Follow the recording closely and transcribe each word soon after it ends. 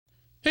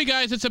Hey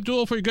guys, it's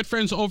Abdul for your good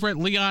friends over at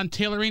Leon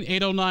Tailoring,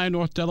 809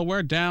 North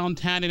Delaware,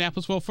 downtown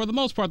Indianapolis. Well, for the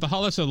most part, the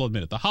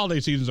holiday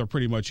seasons are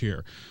pretty much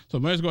here. So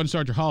might as well go and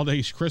start your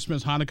holidays,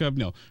 Christmas,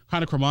 Hanukkah,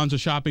 kind of Kwanzaa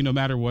shopping, no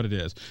matter what it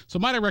is. So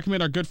might I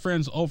recommend our good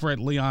friends over at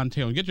Leon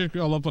Tailoring. Get your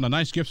girl up on a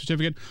nice gift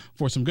certificate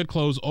for some good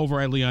clothes over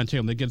at Leon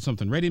Tailoring. They get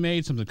something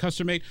ready-made, something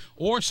custom-made,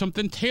 or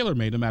something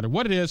tailor-made. No matter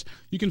what it is,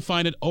 you can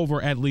find it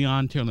over at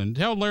Leon Tailoring.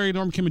 Tell Larry,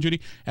 Norm, Kim, and Judy,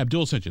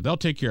 Abdul sent you. They'll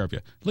take care of you.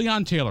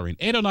 Leon Tailoring,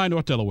 809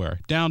 North Delaware,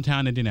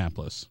 downtown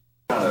Indianapolis.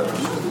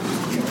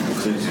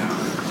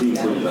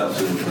 Deeply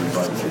invested in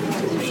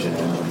education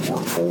and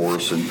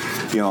workforce, and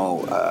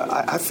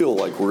I feel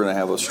like we're going to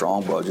have a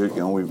strong budget.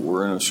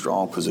 We're in a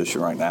strong position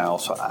right now,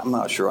 so I'm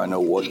not sure I know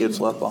what gets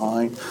left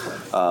behind,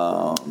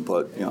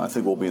 but I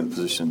think we'll be in a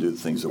position to do the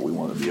things that we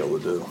want to be able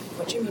to do.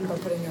 What do you mean by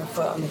putting your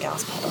foot on the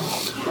gas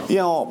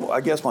pedal?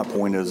 I guess my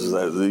point is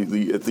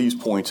that at these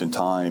points in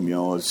time,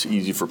 it's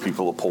easy for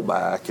people to pull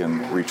back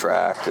and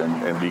retract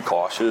and be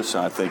cautious.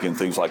 And I think in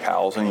things like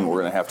housing,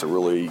 we're going to have to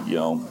really,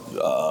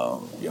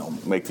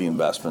 make the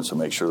investments and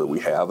make sure that we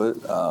have it,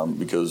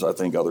 because I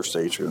think other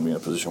states are going to be in a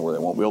position where they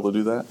won't be able to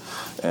do that.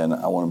 And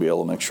I want to be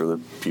able to make sure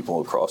that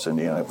people across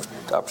Indiana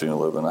have the opportunity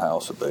to live in a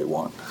house that they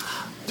want.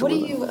 What do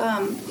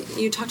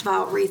you talked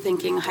about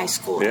rethinking high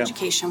school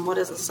education. What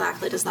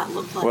exactly does that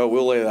look like? Well,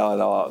 we'll lay that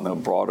out in the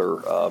broader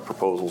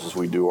proposals as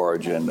we do our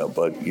agenda.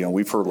 But,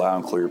 we've heard loud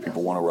and clear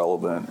people want a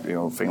relevant,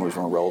 families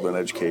want a relevant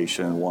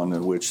education, one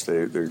in which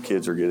their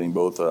kids are getting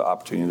both the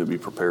opportunity to be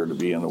prepared to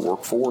be in the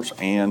workforce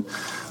and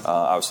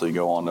obviously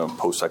go on to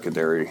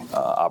post-secondary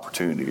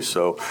opportunities.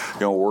 So,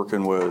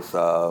 working with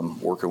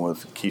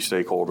key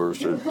stakeholders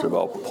to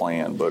develop a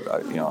plan. But,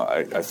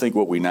 I think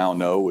what we now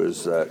know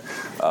is that,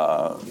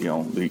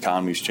 the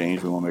economy's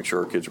changed. We want to make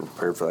sure our kids are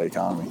prepared for that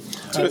economy.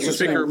 Mr.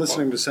 Speaker,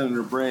 listening to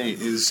Senator Bray,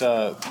 is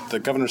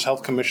the Governor's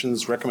Health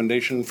Commission's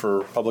recommendation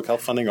for public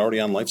health funding already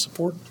on life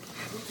support?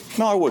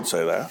 No, I wouldn't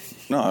say that.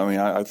 No,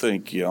 I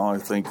think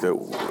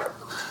that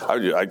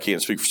I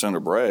can't speak for Senator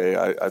Bray.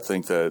 I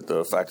think that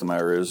the fact of the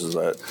matter is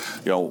that,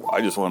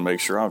 I just want to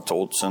make sure, I've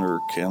told Senator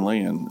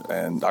Kenley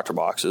and Dr.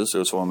 Boxes, I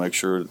just want to make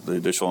sure the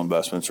additional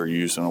investments are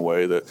used in a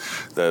way that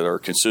are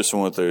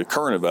consistent with the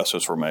current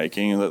investments we're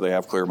making and that they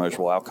have clear,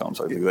 measurable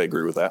outcomes. I think they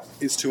agree with that.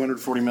 Is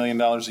 $240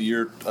 million a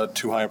year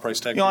too high a price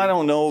tag? I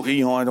don't know.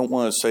 I don't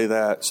want to say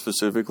that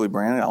specifically,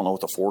 Brandon. I don't know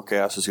what the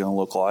forecast is going to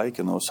look like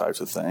and those types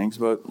of things.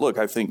 But look,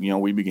 I think,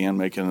 we began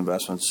making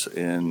investments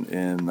in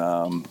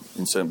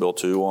Senate Bill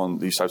 2 on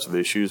these types of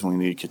issues, and we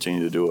need to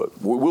continue to do it.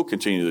 We'll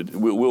continue to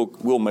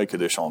we'll make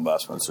additional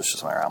investments. It's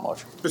just a matter of how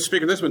much. Mr.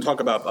 Speaker, there's been talk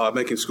about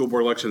making school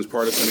board elections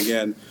partisan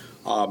again.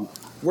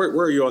 Where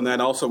are you on that?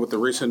 Also, with the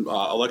recent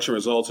election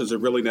results, is it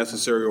really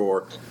necessary,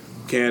 or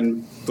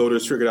can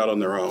voters figure it out on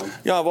their own?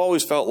 I've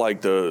always felt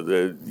like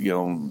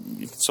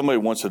if somebody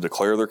wants to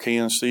declare their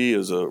candidacy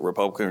as a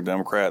Republican or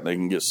Democrat, and they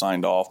can get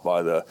signed off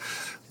by the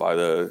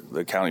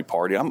county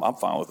party, I'm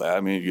fine with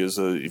that. Because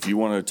if you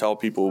want to tell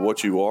people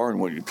what you are and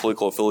what your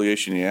political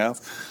affiliation you have,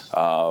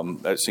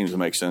 that seems to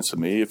make sense to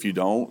me. If you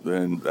don't,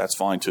 then that's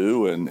fine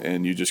too,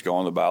 and you just go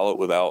on the ballot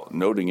without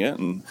noting it.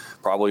 And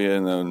probably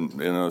in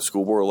a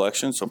school board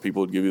election, some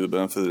people would give you the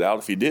benefit of the doubt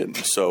if you didn't.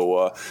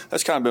 So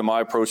that's kind of been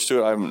my approach to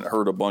it. I haven't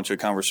heard a bunch of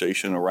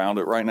conversation around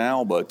it right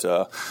now, but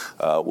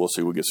we'll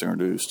see what gets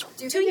introduced.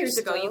 2 years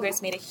ago, you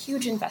guys made a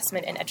huge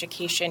investment in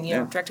education,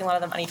 directing a lot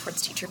of the money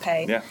towards teacher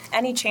pay. Yeah.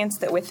 Any chance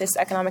that with this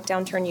economic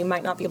downturn, you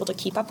might not be able to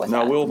keep up with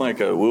that?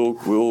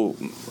 No,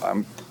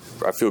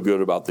 I feel good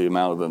about the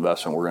amount of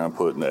investment we're going to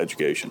put into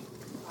education.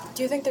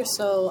 Do you think there's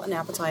still an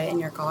appetite in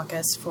your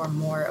caucus for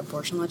more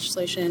abortion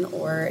legislation,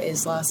 or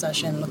is last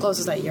session the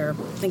closest that you're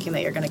thinking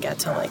that you're going to get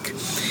to,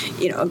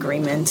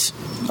 agreement?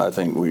 I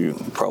think we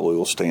probably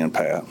will stand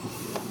pat.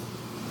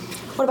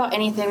 What about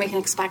anything we can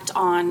expect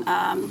on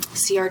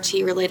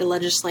CRT-related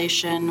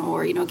legislation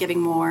or, giving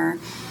more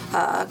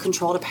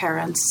control to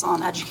parents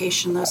on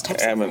education, those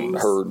types of things? I haven't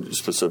heard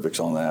specifics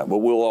on that, but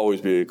we'll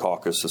always be a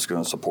caucus that's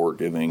going to support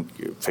giving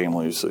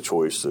families the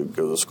choice to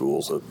go to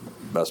schools that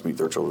best meet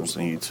their children's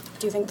needs.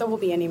 Do you think there will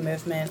be any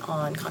movement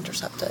on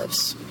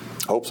contraceptives?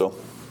 Hope so.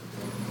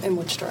 In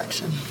which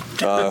direction?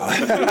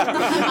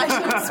 I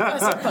should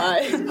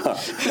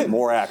specify.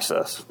 More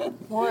access.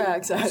 More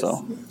access.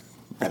 So.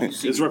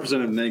 Is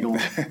Representative Nagel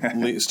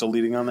still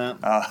leading on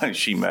that?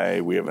 She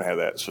may. We haven't had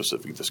that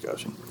specific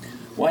discussion.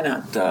 Why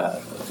not?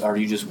 Are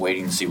you just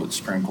waiting to see what the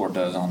Supreme Court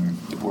does on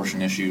the abortion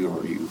issue,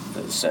 or are you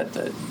set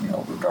that,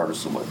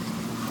 regardless of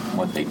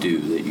what they do,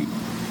 that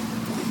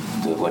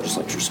the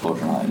legislature's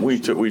spoken on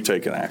that? We've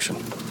taken action.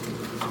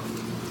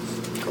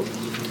 Cool.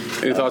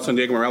 Any thoughts on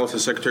Diego Morales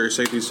as Secretary of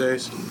Safety these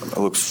days? I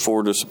look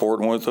forward to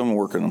supporting with them,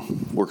 working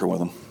with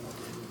them.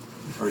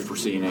 Are you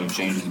foreseeing any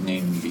changes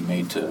needing to be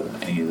made to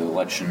any of the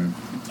election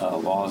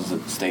laws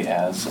that the state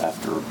has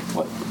after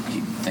what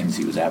things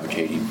he was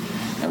advocating,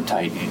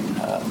 tightening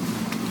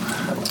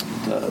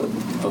the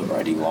voter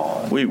ID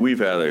law. We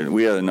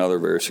had another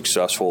very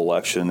successful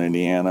election in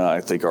Indiana.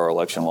 I think our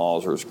election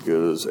laws are as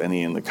good as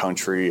any in the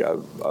country.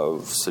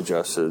 I've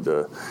suggested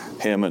to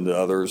him and to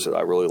others that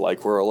I really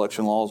like where our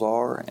election laws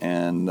are,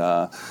 and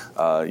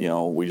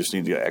we just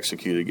need to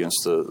execute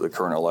against the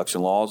current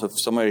election laws. If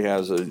somebody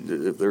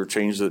if there are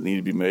changes that need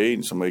to be made,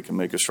 and somebody can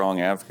make a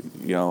strong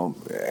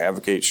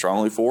advocate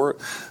strongly for it,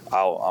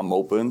 I'm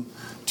open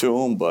to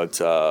them.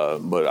 But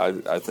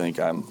I think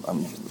I'm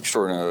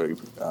extraordinarily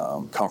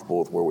comfortable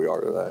with where we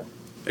are today.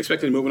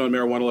 Expecting movement on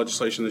marijuana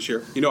legislation this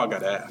year? You know I got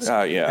to ask.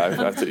 I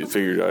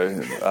figured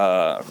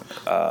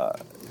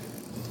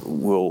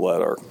we'll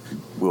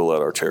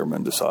let our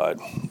chairman decide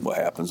what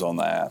happens on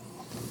that.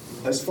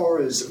 As far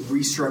as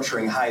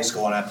restructuring high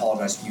school, and I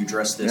apologize if you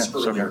addressed this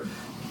earlier,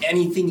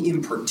 anything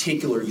in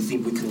particular you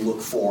think we can look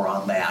for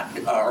on that?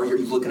 Are you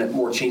looking at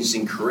more changes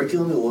in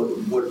curriculum?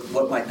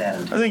 What might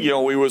that entail? I think,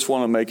 we just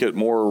want to make it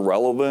more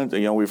relevant.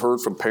 We've heard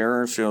from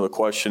parents, the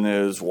question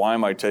is, why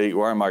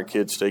are my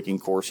kids taking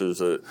courses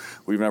that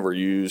we've never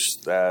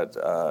used that,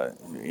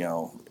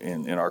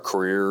 in our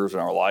careers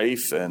and our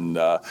life, and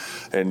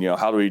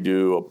how do we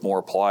do more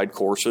applied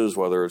courses,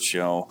 whether it's,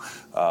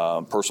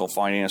 personal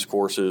finance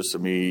courses to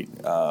meet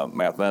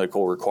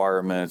mathematical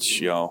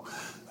requirements,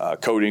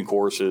 coding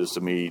courses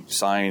to meet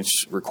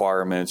science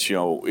requirements. We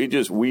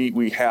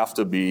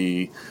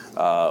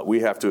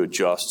have to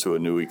adjust to a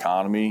new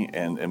economy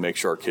and make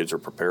sure our kids are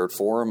prepared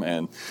for them.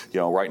 And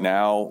right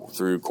now,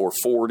 through Core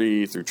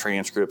 40, through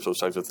transcripts, those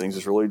types of things,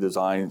 it's really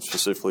designed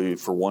specifically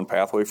for one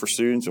pathway for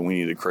students, and we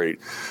need to create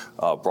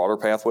broader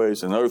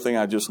pathways. Another thing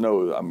I just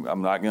know,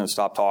 I'm not going to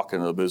stop talking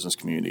to the business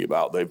community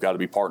about. They've got to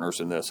be partners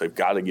in this. They've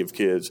got to give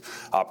kids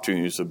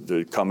opportunities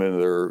to come into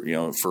their,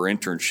 for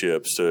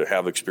internships, to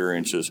have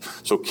experiences,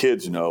 so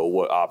kids know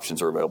what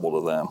options are available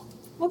to them.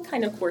 What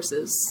kind of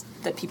courses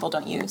that people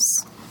don't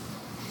use?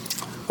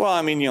 Well,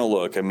 I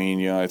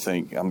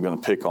think I'm going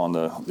to pick on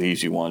the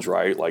easy ones,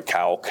 right? Like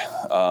calc,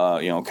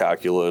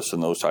 calculus,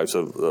 and those types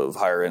of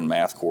higher end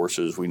math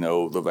courses. We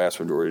know the vast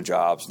majority of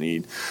jobs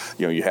need,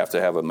 you have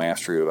to have a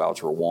mastery of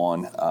Algebra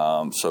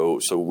 1. So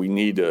we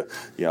need to,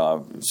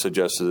 I've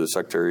suggested to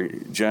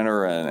Secretary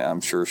Jenner, and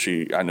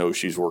I know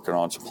she's working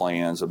on some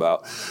plans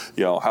about,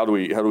 how do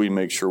we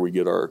make sure we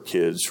get our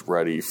kids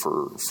ready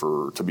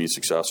to be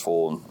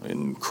successful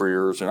in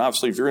careers. And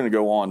obviously, if you're going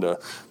to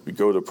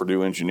go to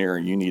Purdue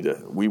Engineering,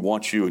 we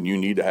want you, and you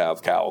need to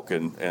have calc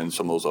and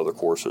some of those other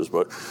courses.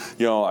 But,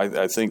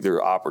 I think there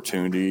are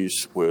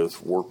opportunities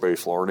with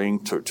work-based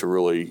learning to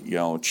really,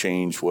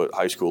 change what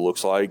high school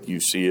looks like.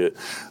 You see it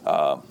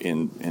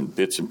in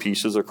bits and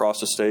pieces across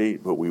the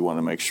state, but I really want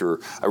to make sure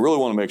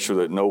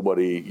that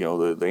nobody,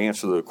 the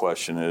answer to the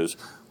question is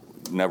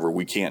never,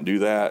 we can't do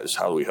that. It's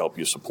how do we help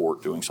you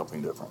support doing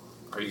something different.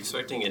 Are you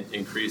expecting an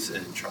increase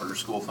in charter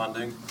school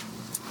funding?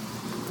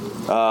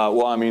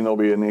 There'll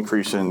be an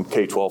increase in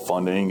K-12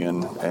 funding,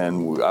 and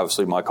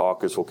obviously my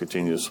caucus will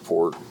continue to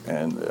support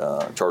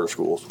charter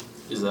schools.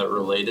 Is that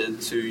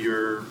related to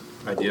your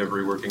idea of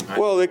reworking high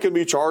school? Well, they can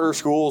be charter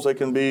schools, they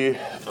can be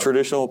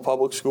traditional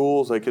public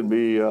schools, they can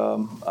be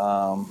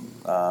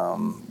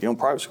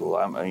private school.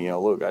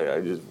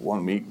 I just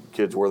want to meet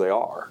kids where they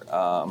are,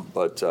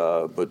 but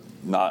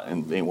not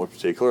in one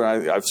particular.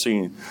 I've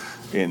seen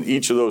in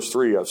each of those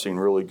three, I've seen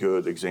really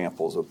good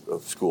examples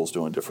of schools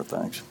doing different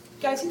things.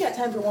 Guys, you got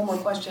time for one more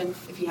question,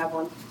 if you have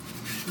one.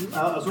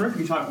 I was wondering if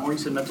you could talk more. You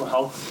said mental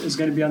health is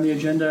going to be on the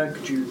agenda.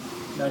 Could you,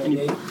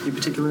 any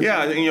particular?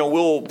 Yeah,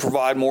 we'll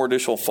provide more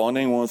additional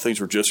funding. One of the things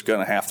we're just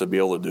going to have to be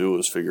able to do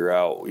is figure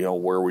out,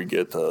 where we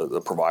get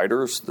the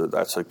providers.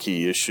 That's a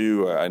key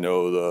issue. I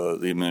know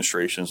the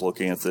administration's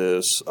looking at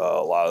this. A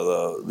lot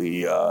of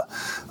the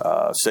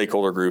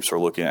stakeholder groups are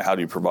looking at how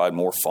do you provide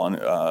more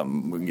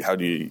how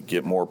do you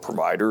get more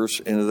providers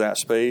into that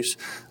space?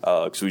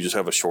 Because we just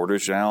have a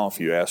shortage now. If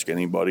you ask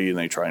anybody and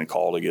they try and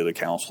call to get a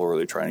counselor or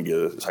they try and get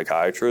a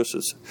psychiatrist,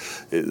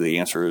 the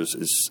answer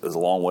is a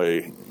long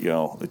way.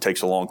 It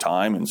takes a long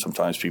time, and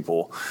sometimes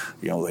people,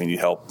 they need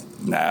help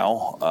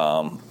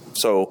now.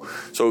 So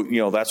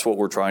that's what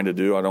we're trying to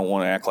do. I don't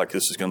want to act like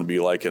this is going to be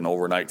like an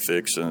overnight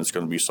fix and it's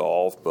going to be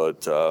solved,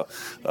 but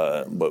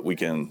we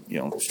can,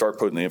 start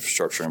putting the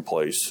infrastructure in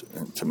place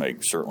to make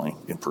certainly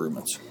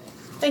improvements.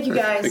 Thank you,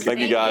 guys. Thank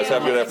you, guys.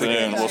 Have a good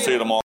afternoon. We'll see you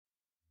tomorrow.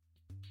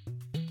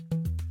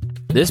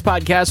 This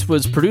podcast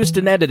was produced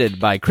and edited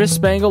by Chris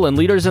Spangle and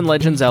Leaders and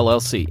Legends,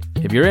 LLC.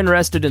 If you're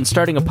interested in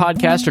starting a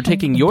podcast or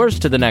taking yours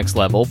to the next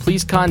level,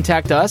 please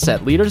contact us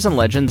at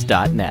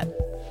leadersandlegends.net.